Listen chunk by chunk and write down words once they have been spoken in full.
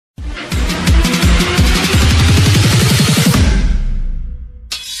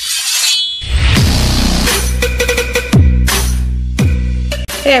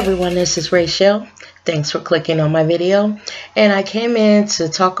Hey everyone, this is Rachel. Thanks for clicking on my video. And I came in to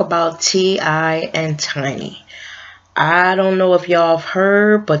talk about T.I. and Tiny. I don't know if y'all have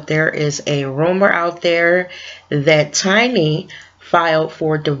heard, but there is a rumor out there that Tiny filed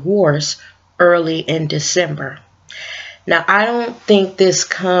for divorce early in December. Now, I don't think this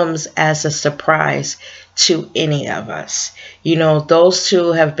comes as a surprise to any of us. You know, those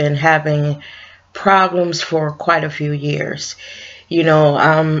two have been having problems for quite a few years. You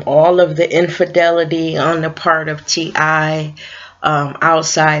know, all of the infidelity on the part of T.I.,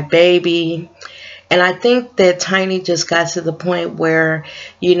 outside baby. And I think that Tiny just got to the point where,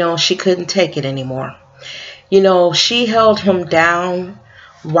 you know, she couldn't take it anymore. You know, she held him down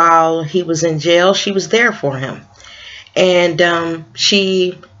while he was in jail. She was there for him. And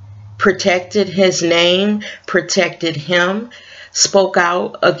she protected his name, protected him, spoke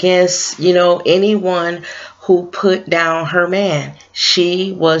out against, you know, anyone who put down her man.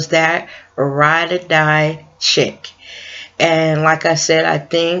 She was that ride or die chick. And like I said, I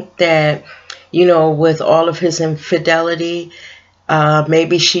think that, you know, with all of his infidelity,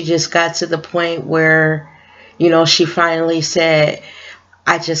 maybe she just got to the point where, you know, she finally said,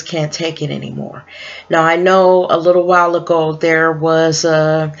 I just can't take it anymore. Now, I know a little while ago there was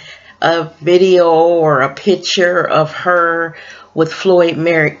a video or a picture of her with Floyd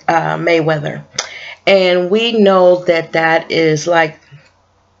Mayweather. And we know that that is like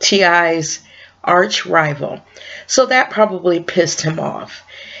T.I.'s arch rival. So that probably pissed him off.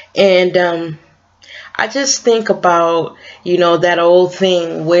 And I just think about, you know, that old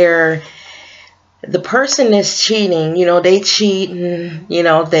thing where the person that's cheating, you know, they cheat and, you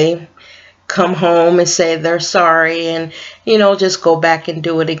know, they come home and say they're sorry and, you know, just go back and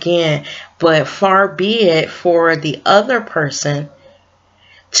do it again. But far be it for the other person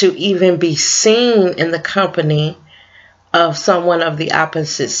to even be seen in the company of someone of the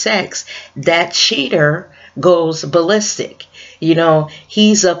opposite sex. That cheater goes ballistic. You know,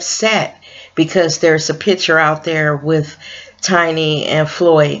 he's upset because there's a picture out there with Tiny and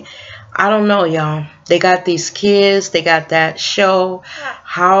Floyd. I don't know, y'all. They got these kids. They got that show.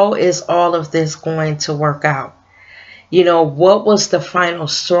 How is all of this going to work out? You know, what was the final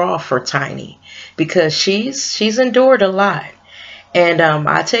straw for Tiny? Because she's endured a lot. And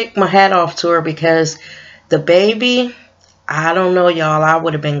I take my hat off to her because the baby, I don't know, y'all. I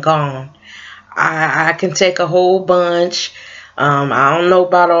would have been gone. I can take a whole bunch. I don't know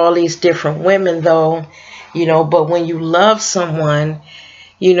about all these different women, though. You know, but when you love someone,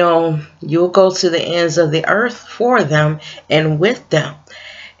 you know, you'll go to the ends of the earth for them and with them.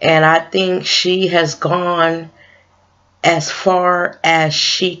 And I think she has gone as far as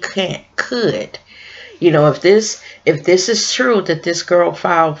she could. You know, if this is true that this girl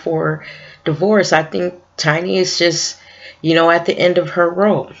filed for divorce, I think Tiny is just, you know, at the end of her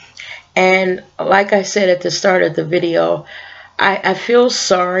rope. And like I said at the start of the video, I feel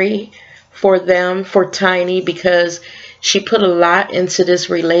sorry for them, for Tiny, because she put a lot into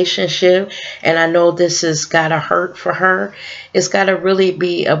this relationship. And I know this has got to hurt for her. It's got to really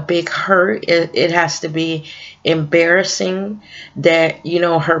be a big hurt. It has to be embarrassing that, you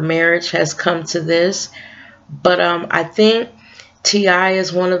know, her marriage has come to this. But I think T.I.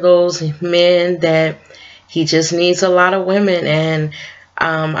 is one of those men that he just needs a lot of women. And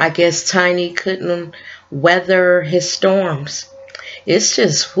I guess Tiny couldn't weather his storms. It's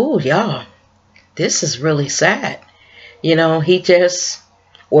just, whoo, y'all, this is really sad. You know, he just,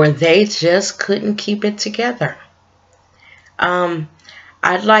 or they just couldn't keep it together.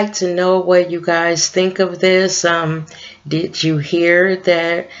 I'd like to know what you guys think of this. Did you hear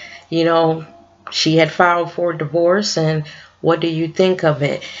that, you know, she had filed for divorce, and what do you think of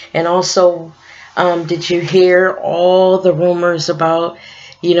it? And also, did you hear all the rumors about,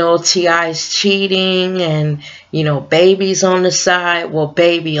 you know, T.I.'s cheating and, you know, baby's on the side? Well,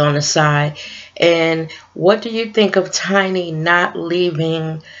 baby on the side. And what do you think of Tiny not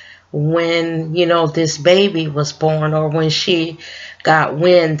leaving when, you know, this baby was born, or when she got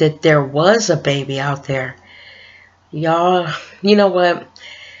wind that there was a baby out there? Y'all, you know what?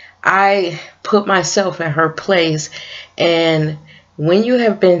 I put myself in her place, and when you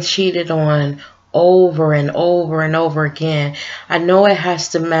have been cheated on over and over and over again, I know it has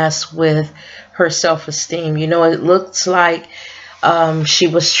to mess with her self-esteem. You know, it looks like she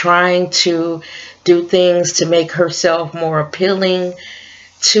was trying to do things to make herself more appealing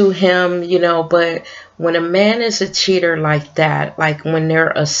to him, you know. But when a man is a cheater like that, like when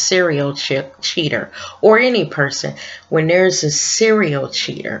they're a serial cheater, or any person, when there's a serial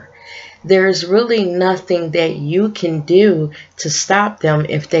cheater, there's really nothing that you can do to stop them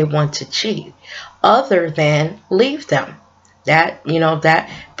if they want to cheat, other than leave them. That, you know, that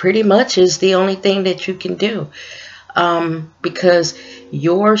pretty much is the only thing that you can do. Because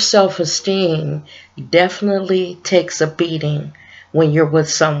your self-esteem definitely takes a beating when you're with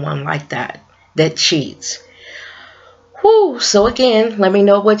someone like that cheats. Whew. So again, let me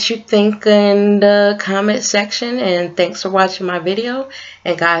know what you think in the comment section, and thanks for watching my video.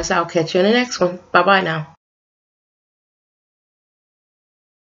 And guys, I'll catch you in the next one. Bye bye now.